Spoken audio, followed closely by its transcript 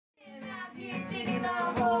here digging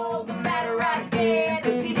a hole. The madder I get,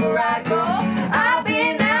 the deeper I go. I've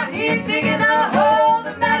been out here digging a hole.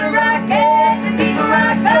 The madder I get, the deeper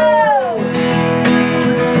I go.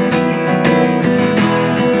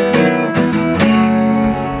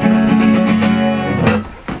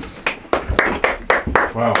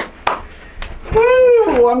 Wow.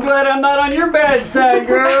 Woo! I'm glad I'm not on your bad side,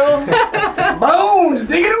 girl. Bones,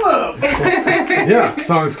 digging them up. Yeah, the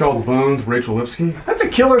song is called Bones, Rachel Lipsky. That's a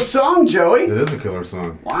killer song, Joey. It is a killer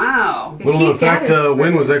song. Wow. Little known fact,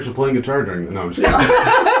 Wynn was actually playing guitar during the... No, I'm just kidding.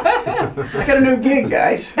 I got a new gig,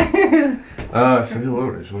 guys. Say hello,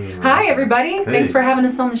 Rachel. Hi, everybody. Hey. Thanks for having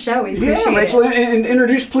us on the show. We appreciate Yeah, Rachel, and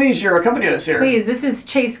introduce, please, your accompanist here. Please, this is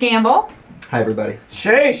Chase Gamble. Hi, everybody.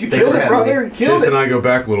 Chase, you Thanks killed for it, having brother. me. Killed Chase it. and I go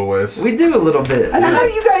back a little ways. We do a little bit. And how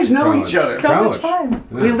do you guys know College. each other? So College. much fun.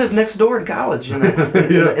 We lived next door in college in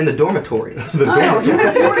the dormitories. The Oh, door. you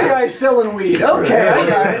were the guy selling weed. Okay, I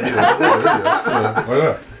got it.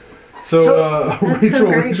 Yeah. So, That's so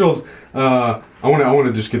great. Rachel's. I want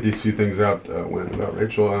to just get these few things out. Wynn, about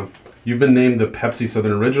Rachel. You've been named the Pepsi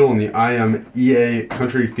Southern Original and the IMEA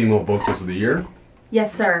Country Female Vocalist of the Year.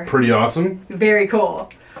 Yes, sir. Pretty awesome. Very cool.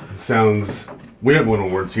 It sounds. We haven't won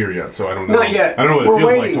awards here yet, so I don't know. Not yet. I don't know what it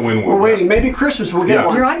feels like to win one. We're waiting. Maybe Christmas we'll get Yeah.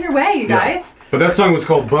 one. You're on your way, you guys. But that song was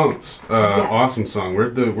called Bones. Yes. Awesome song.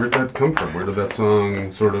 Where'd that come from? Where did that song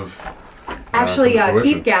sort of? Actually, come to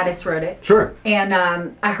fruition? Keith Gaddis wrote it. Sure. And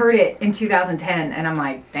I heard it in 2010, and I'm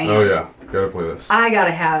like, damn. Oh yeah, gotta play this. I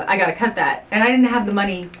gotta cut that. And I didn't have the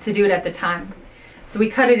money to do it at the time. So we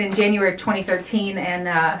cut it in January of 2013,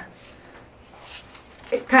 and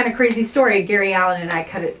kind of crazy story, Gary Allen and I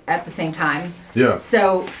cut it at the same time. Yeah.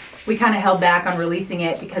 So we kind of held back on releasing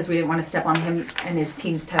it because we didn't want to step on him and his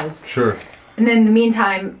team's toes. Sure. And then in the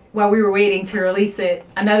meantime, while we were waiting to release it,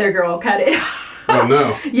 another girl cut it. Oh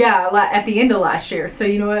no. Yeah, at the end of last year. So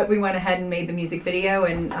you know what? We went ahead and made the music video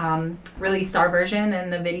and released our version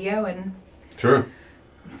and the video, and Sure.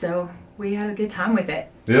 so we had a good time with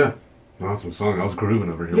it. Yeah. Awesome song. I was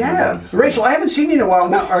grooving over here. Yeah. Rachel, I haven't seen you in a while.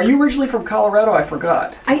 Now, are you originally from Colorado? I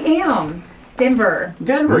forgot. I am. Denver.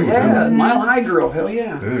 Denver, Ooh, yeah. Denver. Mile High girl, hell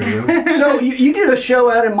yeah. There you go. So you did a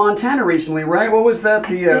show out in Montana recently, right? What was that?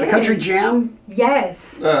 The did. Country Jam?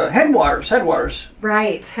 Yes. Headwaters.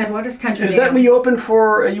 Right. Headwaters Country Is Jam. that what you opened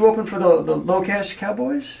for? You opened for the Low Cash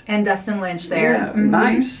Cowboys? And Dustin Lynch there. Yeah, Mhm.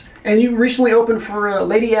 nice. And you recently opened for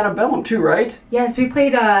Lady Antebellum too, right? Yes, we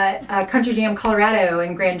played Country Jam Colorado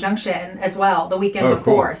in Grand Junction as well the weekend Oh,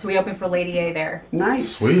 before. cool. So we opened for Lady A there.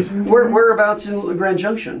 Nice. Sweet. Whereabouts in Grand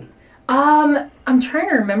Junction? I'm trying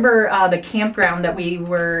to remember the campground that we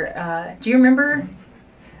were. Do you remember?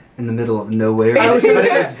 In the middle of nowhere. I was But gonna it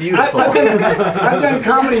say, was beautiful. I've done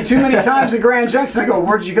comedy too many times in Grand Junction. I go,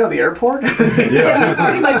 where'd you go? The airport? It was Yeah.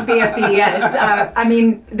 pretty much BFE, yes. I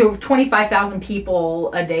mean, there were 25,000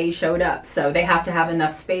 people a day showed up, so they have to have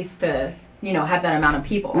enough space to, have that amount of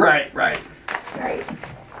people. Right. Right.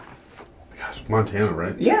 Gosh, Montana,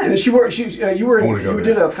 right? Yeah, and you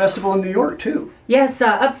did a festival in New York too. Yes,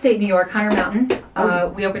 upstate New York, Hunter Mountain.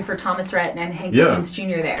 We opened for Thomas Rhett and Hank Yeah. Williams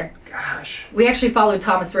Jr. there. Gosh. We actually followed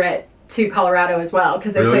Thomas Rhett to Colorado as well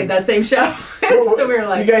because they Really? played that same show. So we were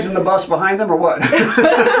like, You guys in the bus behind them or what?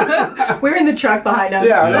 we were in the truck behind them,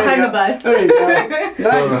 Yeah, there you behind go. the bus. There you go.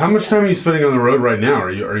 So Nice. how much time are you spending on the road right now?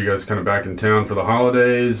 Are you guys kind of back in town for the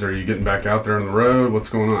holidays? Are you getting back out there on the road? What's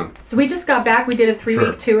going on? So we just got back. We did a 3-week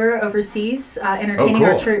Sure. tour overseas, entertaining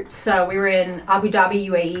our cool. troops. We were in Abu Dhabi,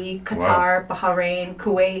 UAE, Qatar, Bahrain,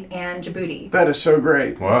 Kuwait, and Djibouti. That is so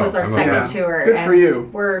great. Wow. This was our I love second that. tour. Good and for you.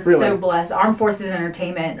 We're Really. so blessed. Armed Forces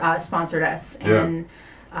Entertainment sponsored us. Yeah. And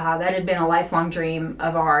that had been a lifelong dream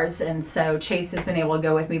of ours. And so Chase has been able to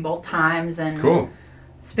go with me both times. And Cool.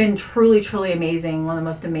 it's been truly, truly amazing. One of the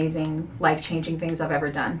most amazing, life-changing things I've ever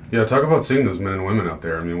done. Yeah, talk about seeing those men and women out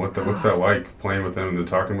there. I mean, what's that like, playing with them and then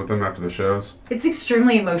talking with them after the shows? It's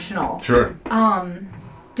extremely emotional. Sure.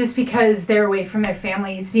 Just because they're away from their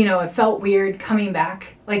families, it felt weird coming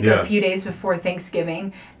back Yeah. a few days before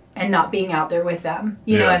Thanksgiving and not being out there with them.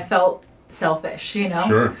 Yeah. I felt selfish,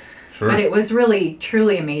 Sure. But it was really,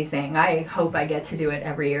 truly amazing. I hope I get to do it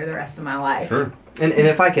every year the rest of my life. Sure. And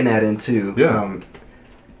if I can add in too, Yeah.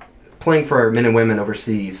 playing for our men and women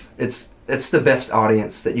overseas, it's the best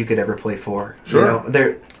audience that you could ever play for. Sure.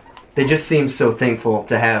 They just seem so thankful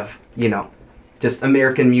to have, just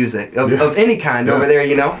American music of any kind Yeah. over there,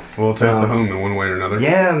 Well, it takes the home in one way or another.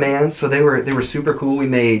 Yeah, man. So they were super cool. We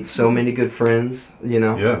made so many good friends,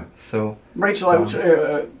 Yeah. So Rachel,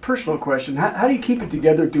 personal question. How do you keep it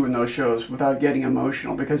together doing those shows without getting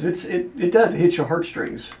emotional? Because it does hit your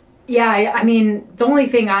heartstrings. Yeah, I mean, the only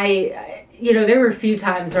thing there were a few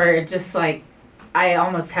times where it just I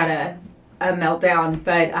almost had to a meltdown,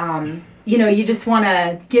 but you know, you just want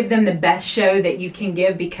to give them the best show that you can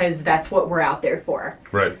give because that's what we're out there for.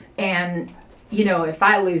 Right. And you know, if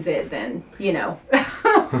I lose it, then you know,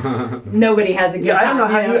 nobody has a good time.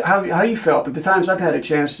 I don't know how you felt, but the times I've had a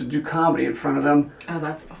chance to do comedy in front of them, Oh,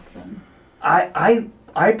 that's awesome.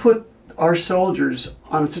 I put our soldiers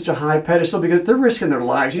on such a high pedestal because they're risking their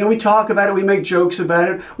lives. You know, we talk about it, we make jokes about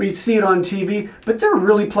it, we see it on TV, but they're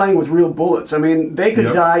really playing with real bullets. I mean, they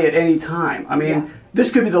could die at any time. I mean,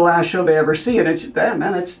 this could be the last show they ever see, and it's that,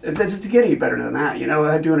 man. It's getting any better than that. You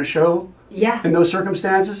know, doing a show in those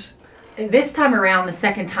circumstances. This time around, the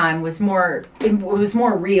second time was more. It was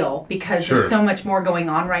more real because there's so much more going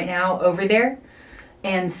on right now over there,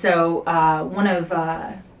 and so one of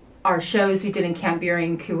our shows we did in Camp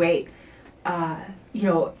Buehring, Kuwait. You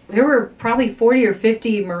know, there were probably 40 or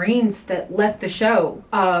 50 Marines that left the show.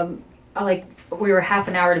 Like we were half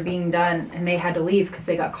an hour to being done, and they had to leave because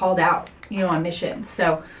they got called out. You know, on mission.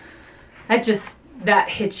 So that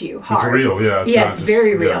hits you hard. It's real, yeah. It's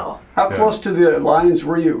very real. How close to the lines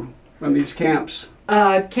were you in these camps?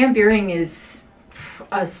 Camp Buehring is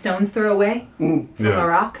a stone's throw away from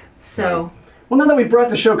Iraq. So. Well, now that we've brought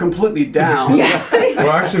the show completely down. Well,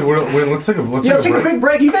 actually, let's take a quick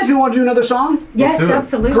break. You guys gonna want to do another song? Yes,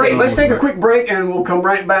 absolutely. Great. Let's take a quick break, and we'll come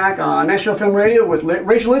right back on Nashville Film Radio with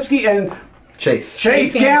Rachel Lipsky and Chase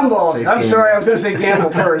Gamble. I'm sorry, I was going to say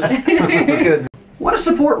Gamble first. It's good. Want to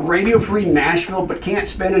support Radio Free Nashville but can't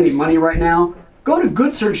spend any money right now? Go to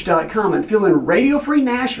goodsearch.com and fill in Radio Free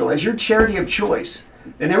Nashville as your charity of choice.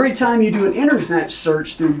 Then every time you do an internet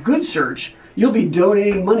search through Good Search, you'll be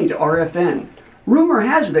donating money to RFN. Rumor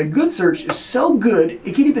has it that Good Search is so good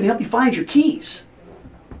it can even help you find your keys.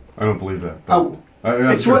 I don't believe that.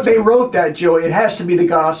 It's what they wrote that, Joey. It has to be the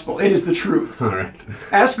gospel. It is the truth. All right.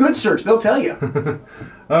 Ask Good Search. They'll tell you.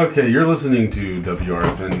 Okay, you're listening to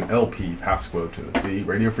WRFN LP, Pasquo, Tennessee,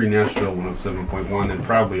 Radio Free Nashville 107.1, and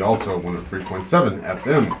proudly also 103.7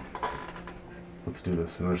 FM. Let's do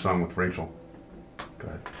this. Another song with Rachel. Go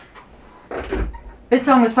ahead. This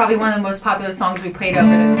song was probably one of the most popular songs we played over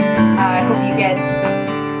there. I hope you get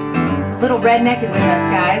a little rednecked with us,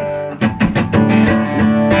 guys.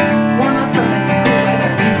 Warm up from this cool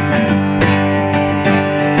weather.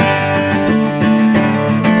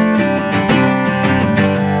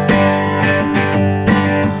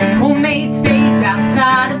 Homemade stage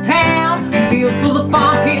outside of town, field full of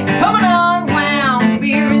farm kids coming unwound.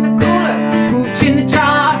 Beer in the cooler, hooch in the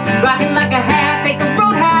jar, rocking like a half-acre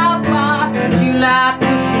roadhouse bar. July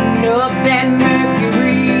pushing up that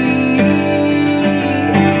Mercury.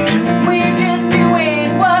 We're just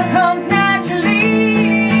doing what comes naturally.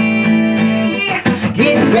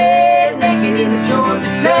 Getting red naked in the Georgia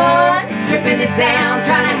sun, stripping it down,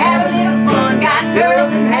 trying to have a little fun. Got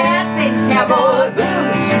girls in hats and cowboy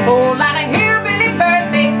boots, whole lot of hillbilly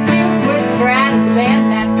birthday suits with straddling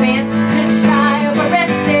that fence just shy of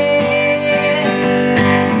arrested.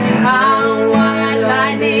 How white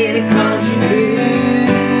lightning country blues,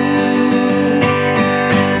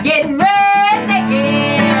 getting red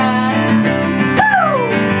naked. Woo!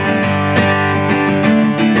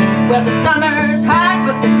 Well, the summer's hot,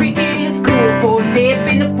 but the creek is cool for a dip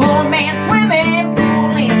in the poor man's swimming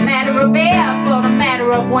pool. Ain't a matter of if, but a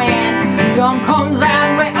matter of when. Drum comes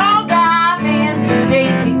out, we're all diving.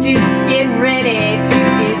 Daisy Duke's getting ready to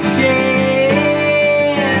get shared.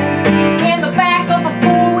 In the back of a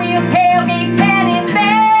four-wheel tailgate tanning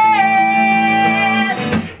bed.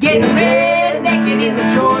 Getting red naked in the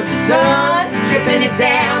Georgia sun, stripping it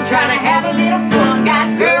down, trying to have a little fun.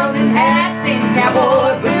 Got girls in hats and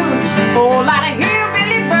cowboy boots, whole lot of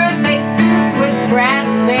hillbilly birthday suits. We're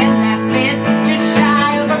straddling that fence just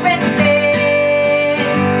shy of arrested.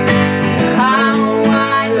 How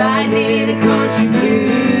white lightning country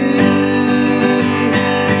blues,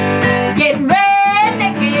 getting red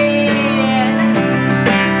naked.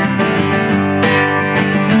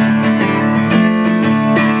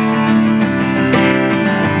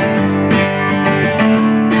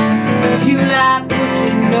 July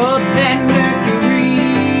pushing up that Mercury.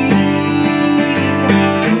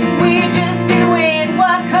 We're just doing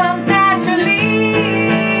what comes naturally.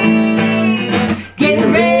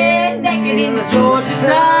 Getting red naked in the Georgia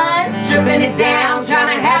sun, stripping it down,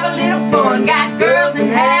 trying to have a little fun. Got girls in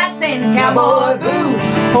hats and cowboy boots,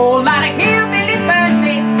 whole lot of hillbilly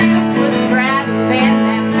birthday suits. We're straddling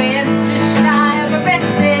that fence just shy of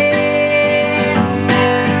arrested.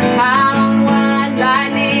 How white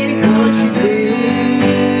lightning country blues,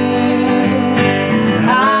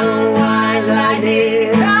 how white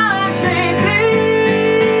lightning country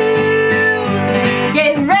blues,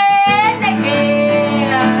 getting red naked.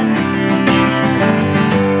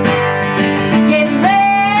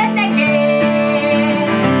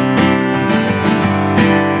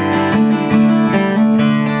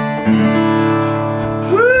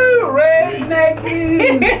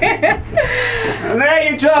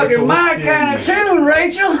 like Rachel my Lipsky. kind of tune,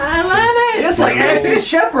 Rachel. I love it. It's like Ashley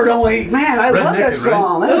Shepherd, only, man, I love that Redneck,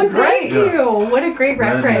 song. right? That Oh, was great. thank you. What a great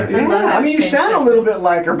reference. I Yeah, love that. I mean, you sound a little bit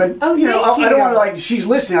like her, but Oh, you know, thank I don't you. want to like. She's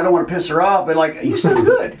listening. I don't want to piss her off, but like, you sound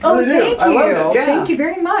good. Oh, really do. thank I you. love it. Yeah. Thank you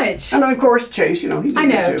very much. And of course, Chase. You know, he's I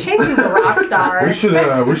know. Chase is a rock star.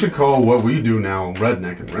 We should call what we do now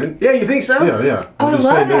rednecking, right? Yeah, you think so? Yeah, yeah. Oh, I We'll just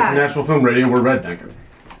love say this that. Nashville Film Radio, we're rednecking.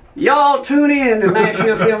 Y'all tune in to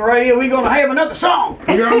Nashville Film Radio. We're gonna have another song.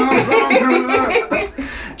 We got another song coming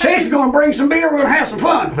up. Chase is gonna bring some beer. We're gonna have some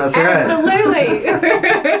fun. That's right. Absolutely.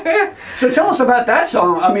 So tell us about that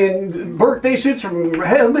song. I mean, birthday suits from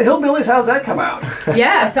Hillbillies. How's that come out?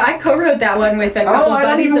 Yeah, so I co-wrote that one with a couple Oh, I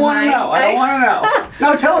don't buddies even of want to mine. know. I don't want to know.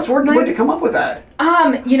 Now tell us, where'd you come up with that?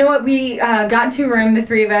 You know what? We got into a room, the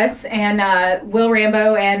three of us, and Will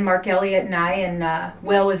Rambo and Mark Elliott and I, and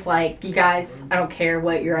Will was like, "You guys, I don't care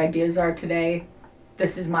what your ideas are today.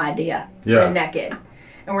 This is my idea. Yeah. Redneck."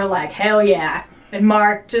 And we're like, "Hell yeah!" And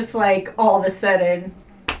Mark just like all of a sudden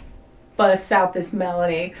busts out this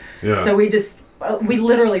melody. Yeah. So we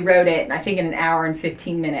literally wrote it, I think, in an hour and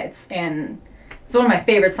 15 minutes, and it's one of my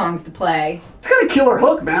favorite songs to play. It's got a killer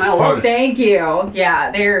hook, man. I It's love fun. it. Thank you.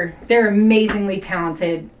 Yeah, they're amazingly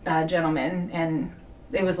talented gentlemen, and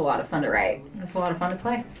it was a lot of fun to write. It's a lot of fun to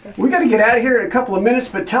play. We got to get out of here in a couple of minutes,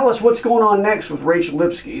 but tell us what's going on next with Rachel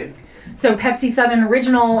Lipsky. So Pepsi 7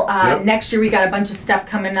 Original, Yep. next year we got a bunch of stuff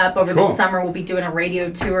coming up over Cool. the summer. We'll be doing a radio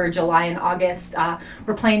tour July and August.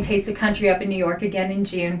 We're playing Taste of Country up in New York again in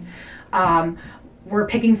June. We're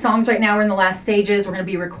picking songs right now. We're in the last stages. We're going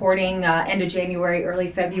to be recording end of January, early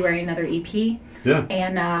February, another EP. Yeah.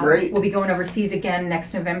 And Great. we'll be going overseas again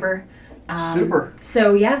next November. Super.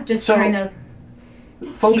 So yeah, just So- trying to...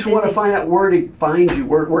 Folks Keep want to busy. find out where to find you.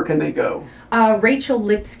 Where can they go?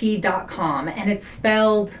 RachelLipsky.com, and it's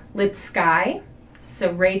spelled Lipsky.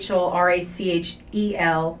 So Rachel,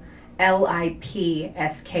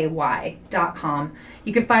 RachelLipsky.com.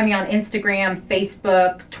 You can find me on Instagram,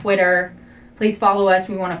 Facebook, Twitter. Please follow us.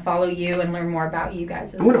 We want to follow you and learn more about you guys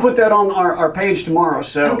as I'm going to well. put that on our page tomorrow,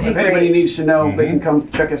 so Okay, if anybody great. needs to know, they can come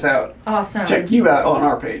check us out. Awesome. Check you out on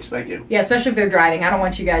our page. Thank you. Yeah, especially if they're driving. I don't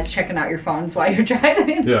want you guys checking out your phones while you're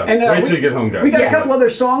driving. Yeah. And, Wait we- till you get home, guys. We got Yes. a couple other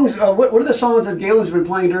songs. What are the songs that Galen's been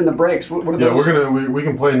playing during the breaks? What are Yeah, those? we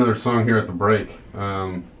can play another song here at the break.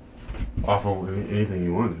 Off of anything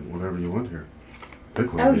you want, whatever you want here.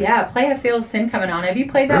 Pick one Oh of these. yeah, Play I Feel Sin coming on. Have you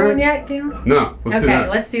played that Alright. one yet, Gail? No, let's do Okay, that.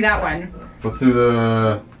 let's do that one. Let's do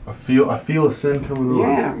the I feel a sin coming on.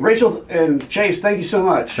 Yeah, Rachel and Chase, thank you so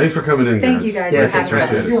much. Thanks for coming in, guys. Thank you guys Yeah, for thanks having for us.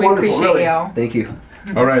 having us. We You're wonderful, appreciate really. you. Thank you.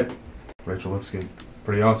 All right, Rachel Lipsky,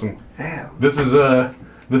 pretty awesome. Yeah, This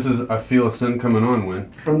is I feel a sin coming on, Wynn.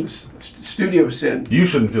 from Studio Sin. You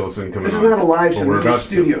shouldn't feel a sin coming This on. is not a live but sin, we're this is about to.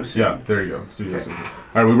 Studio Sin. Yeah, there you go, Studio Sin. All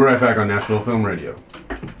right, we'll be right back on Nashville Film Radio.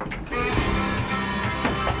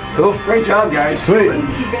 Cool. Great job, guys. Sweet.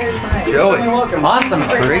 Thank you very much. Joey. You're welcome. Awesome.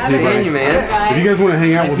 Great see you, buddy. seeing you, man. If you guys want to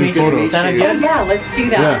hang out, we'll do photos. Sounded Oh, good? yeah, let's do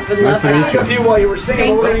that. Yeah, Would nice love to meet that. you. A few while you were singing,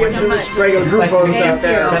 Thank we're you going to so get some much. regular group Nice to photos meet out you.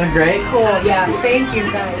 there. Sounded great. Cool, yeah. Thank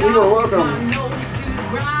you guys. You are welcome.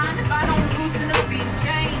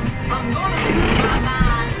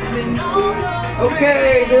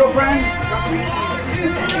 Okay, girlfriend.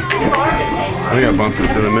 I think I bumped it.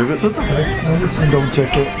 Did I move it? Double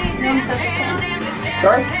check it.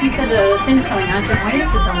 Sorry? He said the sin is coming. I said, what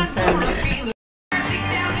is his own sin?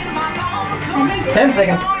 10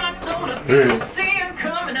 seconds. There it is. You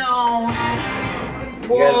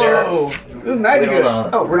guys are. Whoa. Isn't that Wait, good? hold on.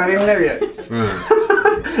 Oh, we're not even there yet. All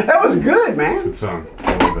right. That was good, man. Good song.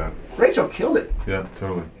 I love that. Rachel killed it. Yeah,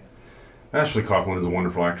 totally. Ashley Coughlin is a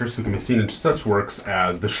wonderful actress who can be seen in such works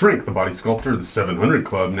as The Shrink, The Body Sculptor, The 700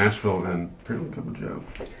 Club, Nashville, and apparently Cup of Joe.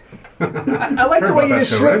 I like the Heard way about you that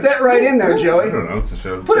just show, slipped right? that right in there, I Joey. don't know, it's a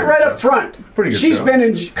show. Put it right up front. Pretty good She's show. been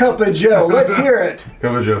in Cup of Joe. Let's hear it.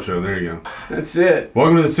 Cup of Joe show, there you go. That's it.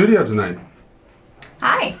 Welcome to the studio tonight.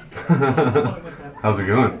 Hi. How's it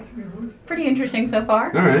going? Pretty interesting so far.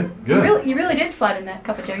 All right, good. You really did slide in that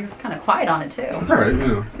cup of Joe. You're kind of quiet on it too. It's all right, you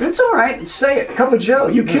know. It's all right. Say it. Cup of Joe.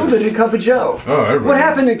 You killed it in Cup of Joe. Oh, everybody. What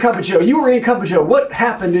happened in Cup of Joe? You were in Cup of Joe. What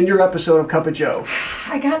happened in your episode of Cup of Joe?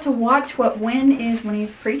 I got to watch what Wynn is when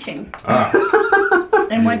he's preaching Ah,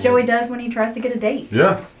 and what Joey does when he tries to get a date.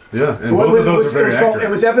 yeah, yeah, and What both was- of those was- are very it was called- accurate.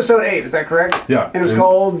 It was episode 8, is that correct? Yeah. And it was and-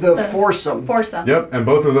 called The Foursome. Forza. Yep, and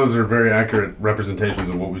both of those are very accurate representations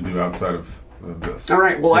of what we do outside of this. All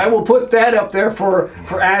right, well, I will put that up there for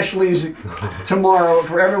Ashley's tomorrow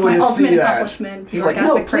for everyone My to ultimate see that. accomplishment He's for like, no,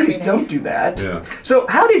 Catholic please Caribbean. don't do that. Yeah. So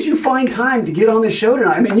how did you find time to get on this show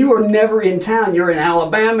tonight? I mean, you are never in town. You're in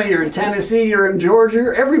Alabama, you're in Tennessee, you're in Georgia,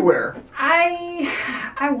 you're everywhere.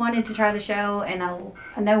 I wanted to try the show, and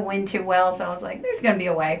I know Wynn too well, so I was like, there's going to be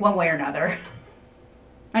a way, one way or another.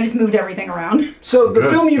 I just moved everything around. So the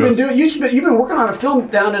Good, film you've been good. doing, you've been working on a film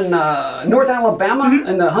down in North Alabama,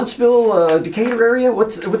 in the Huntsville, Decatur area.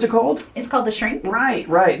 What's it called? It's called The Shrink. Right.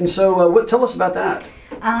 And so, tell us about that.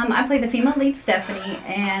 I play the female lead, Stephanie,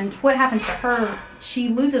 and what happens to her, she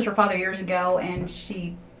loses her father years ago, and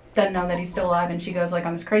she doesn't know that he's still alive, and she goes like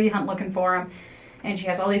on this crazy hunt looking for him, and she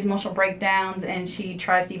has all these emotional breakdowns, and she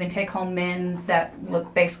tries to even take home men that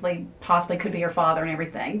look basically possibly could be her father and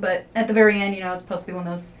everything. But at the very end, it's supposed to be one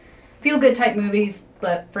of those feel-good type movies,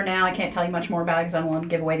 but for now I can't tell you much more about it because I don't want to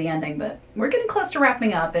give away the ending, but we're getting close to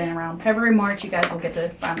wrapping up, and around February, March, you guys will get to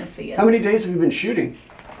finally see it. How many days have you been shooting?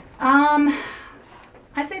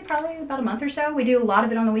 I'd say probably about a month or so. We do a lot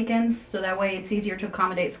of it on the weekends, so that way it's easier to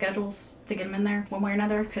accommodate schedules to get them in there one way or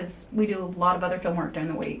another, because we do a lot of other film work during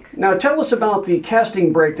the week. Now tell us about the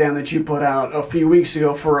casting breakdown that you put out a few weeks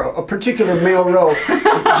ago for a particular male role.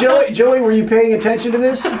 Joey, were you paying attention to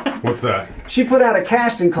this? What's that? She put out a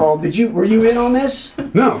casting call. Were you in on this?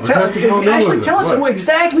 No. Actually, tell us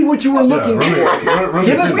exactly what you were looking for.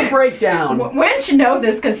 Give us the breakdown. Wynn should know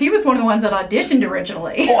this because he was one of the ones that auditioned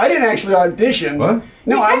originally. Oh, I didn't actually audition. What?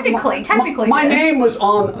 No, technically my did. name was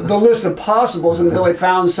on the list of possibles until I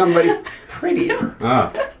found somebody prettier,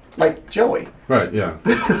 like Joey. Right. Yeah.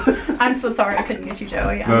 I'm so sorry I couldn't get you,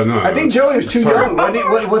 Joey. No. I think Joey was too Sorry.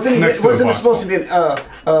 young. Wasn't it supposed to be I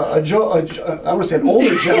want to say an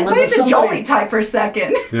older gentleman? He's a but somebody- Joey type for a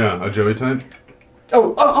second. Yeah. A Joey type.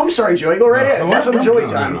 Oh, I'm sorry, Joey. Go right ahead. Have some Joey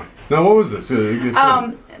time. No, what was this?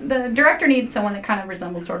 Explain. The director needs someone that kind of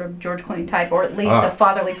resembles sort of George Clooney type, or at least a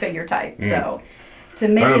fatherly figure type. So to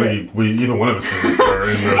make I don't it. think we either one of us are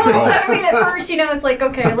in there at Well, all. I mean, at first, it's like,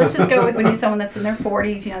 okay, let's just go with we need someone that's in their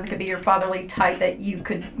 40s, that could be your fatherly type that you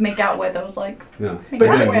could make out with. I was like, Yeah.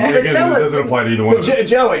 But Again, it doesn't apply to either one of us.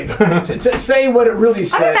 Joey, to say what it really I'm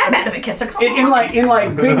said. not that bad of a kisser. Come In on.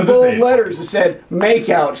 like big bold letters, it said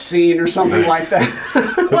 "makeout scene" or something Nice. like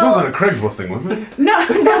that. This wasn't a Craigslist thing, was it? No.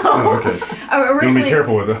 Oh, okay. You want to be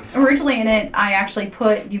careful with this. Originally in it, I actually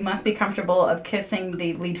put, you must be comfortable of kissing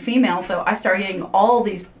the lead female, so I started getting all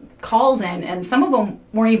these calls in, and some of them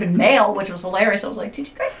weren't even male, which was hilarious. I was like, did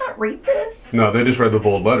you guys not read this? No, they just read the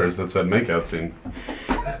bold letters that said makeout scene.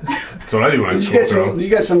 That's what I do when I Did scroll you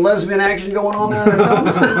get some lesbian action going on there in the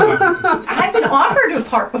film? I've been offered a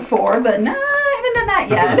part before, but no, I haven't done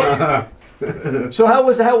that yet. So how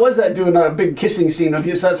was that doing a big kissing scene?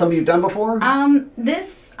 Is that something you've done before?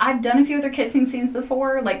 I've done a few other kissing scenes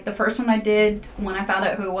before. Like the first one I did, when I found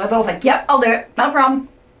out who it was, I was like, yep, I'll do it. No problem.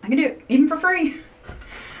 I can do it, even for free.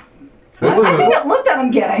 I see that look that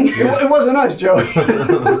I'm getting. It wasn't us, Joey.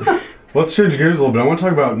 Let's change gears a little bit. I want to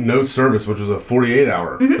talk about No Service, which was a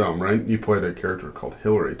 48-hour film, right? You played a character called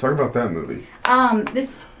Hillary. Talk about that movie.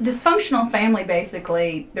 This dysfunctional family,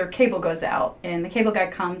 basically, their cable goes out, and the cable guy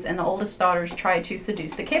comes, and the oldest daughters try to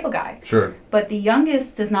seduce the cable guy. Sure. But the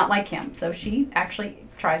youngest does not like him, so she actually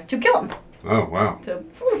tries to kill him. Oh, wow. So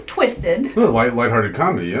it's a little twisted. Well, lighthearted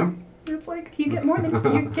comedy, yeah? It's like you get more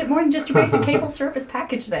than just your basic cable service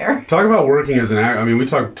package there. Talk about working as an actor. I mean, we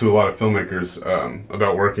talked to a lot of filmmakers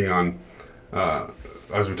about working on,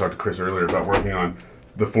 as we talked to Chris earlier, about working on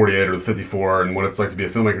the 48 or the 54 and what it's like to be a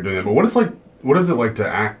filmmaker doing that. But what is it like to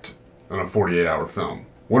act on a 48-hour film?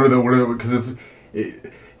 Because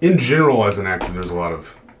in general, as an actor, there's a lot of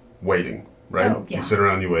waiting, right? Oh, yeah. You sit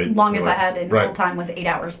around, you wait. Longest I had in right. real time was 8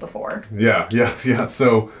 hours before. Yeah.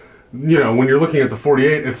 So, when you're looking at the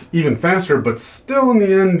 48, it's even faster, but still in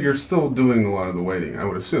the end, you're still doing a lot of the waiting, I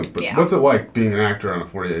would assume. But what's it like being an actor on a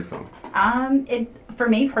 48 film? For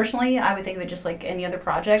me personally, I would think of it just like any other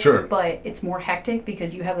project. Sure. But it's more hectic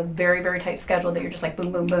because you have a very, very tight schedule that you're just like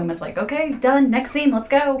boom, boom, boom. It's like, okay, done, next scene, let's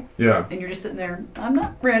go. Yeah. And you're just sitting there, I'm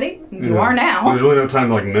not ready. You are now. There's really no time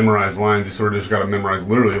to memorize lines. You sort of just got to memorize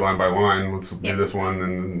literally line by line. Let's do this one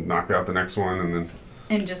and knock out the next one and then...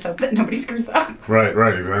 And just hope that nobody screws up. Right,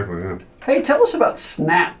 exactly, yeah. Hey, tell us about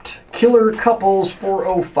Snapped, Killer Couples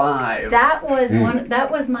 405. That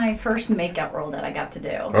was my first makeout role that I got to do.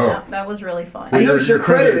 Oh. That was really fun. I noticed your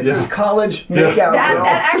credit. It says college makeout girl.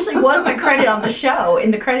 That actually was my credit on the show.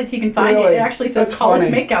 In the credits you can find it. It actually says That's college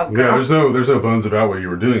funny. makeout girl. Yeah, there's no bones about what you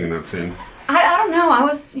were doing in that scene. I don't know. I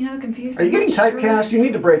was, confused. Are you getting typecast? You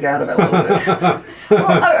need to break out of that a little bit.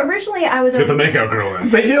 Well, originally I was... Let's get the makeout girl in.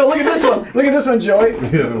 But look at this one. Look at this one, Joey.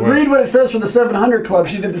 Read what it says for the 700 Club.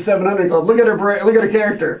 She did the 700 Club. Look at her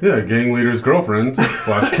character. Yeah, gang leader's girlfriend /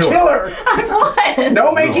 killer. Killer. I was.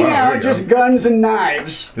 No making there out, you just go. guns and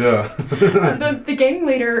knives. Yeah. The gang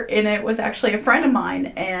leader in it was actually a friend of mine,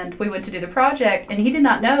 and we went to do the project, and he did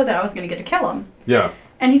not know that I was going to get to kill him. Yeah.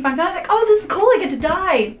 And he finds out, I was like, oh, this is cool, I get to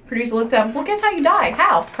die. Producer looks at him, well, guess how you die?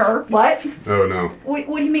 How? Her? What? Oh, no. What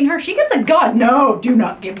do you mean her? She gets a gun. No, do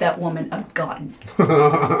not give that woman a gun.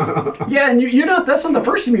 Yeah, and you're not, that's not the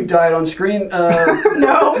first time you've died on screen.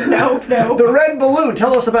 No. The red balloon,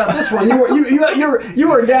 tell us about this one. You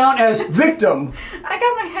were down as victim. I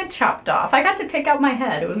got my head chopped off. I got to pick out my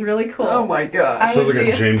head. It was really cool. Oh my gosh. Sounds like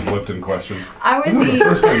a James Lipton question. I was The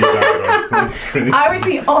first time you died on screen. I was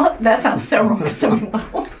that sounds so wrong so many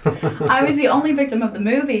levels. I was the only victim of the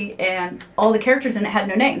movie, and all the characters in it had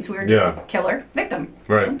no names. We were just killer, victim.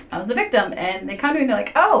 Right. I was a victim, and they come to me and they're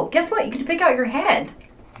like, oh, guess what? You get to pick out your head.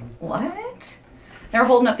 What? They're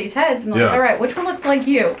holding up these heads, and they're like, all right, which one looks like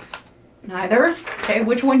you? Neither. Okay,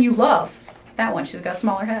 which one you love? That one. She's got a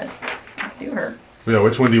smaller head. Do her. Yeah,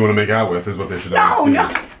 which one do you want to make out with is what they should have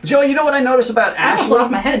No. Joe, you know what I noticed about I almost Ashley?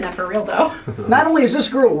 lost my head in that for real, though. Not only is this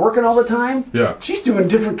girl working all the time, Yeah. she's doing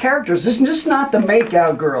different characters. This is just not the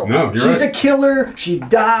make-out girl. No, you're She's right. a killer. She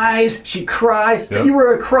dies. She cries. Yep. You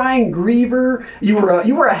were a crying griever. You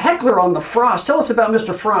were a heckler on the Frost. Tell us about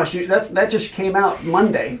Mr. Frost. That just came out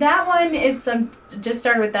Monday. That one, it's just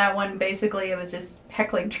started with that one. Basically, it was just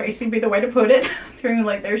heckling Tracy, be the way to put it. Screaming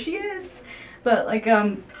like, there she is. But like,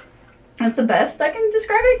 that's the best I can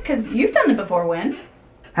describe it, because you've done it before, Wynn.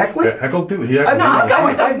 Heckling? Yeah, heckled people? I've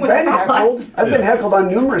with been the heckled. I've been Yeah. heckled on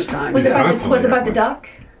numerous times. Was it about, constantly was it about the heckling. duck?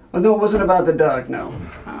 Well, no, it wasn't about the duck, no.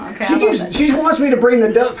 Oh, okay. She wants me to bring the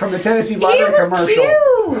duck from the Tennessee Lottery commercial.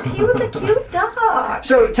 Cute. He was a cute duck.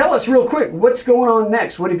 So tell us real quick, what's going on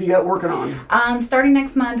next? What have you got working on? Starting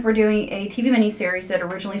next month, we're doing a TV miniseries that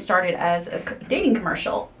originally started as a dating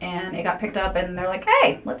commercial, and it got picked up, and they're like,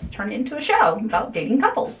 hey, let's turn it into a show about dating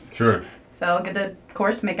couples. Sure. So I'll get to, of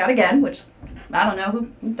course, make out again, which I don't know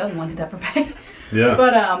who doesn't want to do that for pay. Yeah.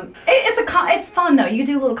 But it's fun though. You can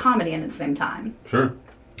do a little comedy in at the same time. Sure.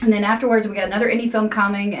 And then afterwards, we got another indie film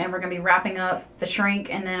coming, and we're going to be wrapping up The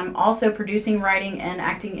Shrink. And then I'm also producing, writing, and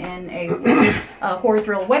acting in a horror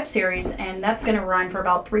thriller web series, and that's going to run for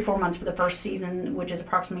about 3-4 months for the first season, which is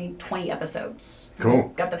approximately 20 episodes.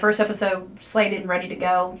 Cool. Got the first episode slated and ready to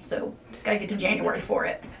go, so just got to get to January for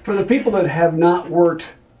it. For the people that have not worked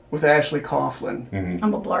with Ashley Coughlin,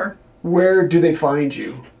 I'm a blur. where do they find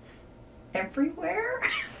you? Everywhere.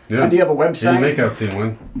 Yeah. Do you have a Any website? makeout scene,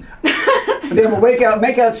 Wynn? They have a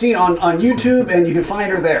makeout scene on YouTube, and you can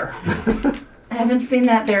find her there. I haven't seen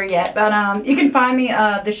that there yet, but you can find me.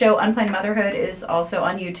 The show Unplanned Motherhood is also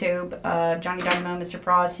on YouTube. Johnny Dynamo, Mr.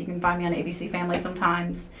 Frost. You can find me on ABC Family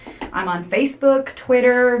sometimes. I'm on Facebook,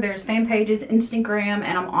 Twitter. There's fan pages, Instagram,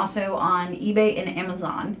 and I'm also on eBay and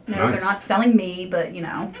Amazon. No, Nice. they're not selling me, but you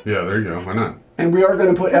know. Yeah, there you go. Why not? And we are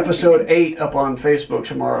going to put episode 8 up on Facebook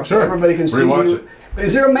tomorrow, so Sure. everybody can see Rewatch you. it.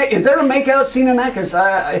 Is there a makeout scene in that? Because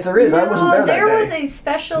if there is, I wasn't there that there day. was a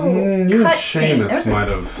special You and cut scene. There Seamus was a- might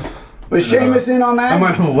have. Was Seamus in on that? I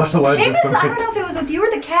might have led to Seamus, I don't something. know if it was with you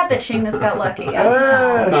or the cat that Seamus got lucky. I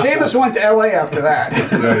don't know. Seamus went to LA after that.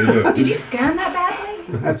 Yeah, you did. Did you scare him that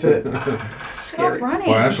badly? That's it. Get Scary. off running.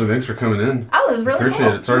 Well, Ashley, thanks for coming in. Oh, it was really Appreciate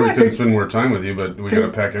cool. it. Sorry we Yeah, couldn't spend more time with you, but we got to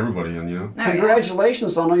pack everybody in, you know? There we go.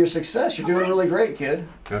 Congratulations on all your success. You're doing really great, kid.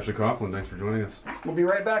 Ashley Coughlin, thanks for joining us. We'll be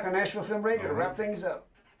right back on Nashville Film Radio to wrap things up.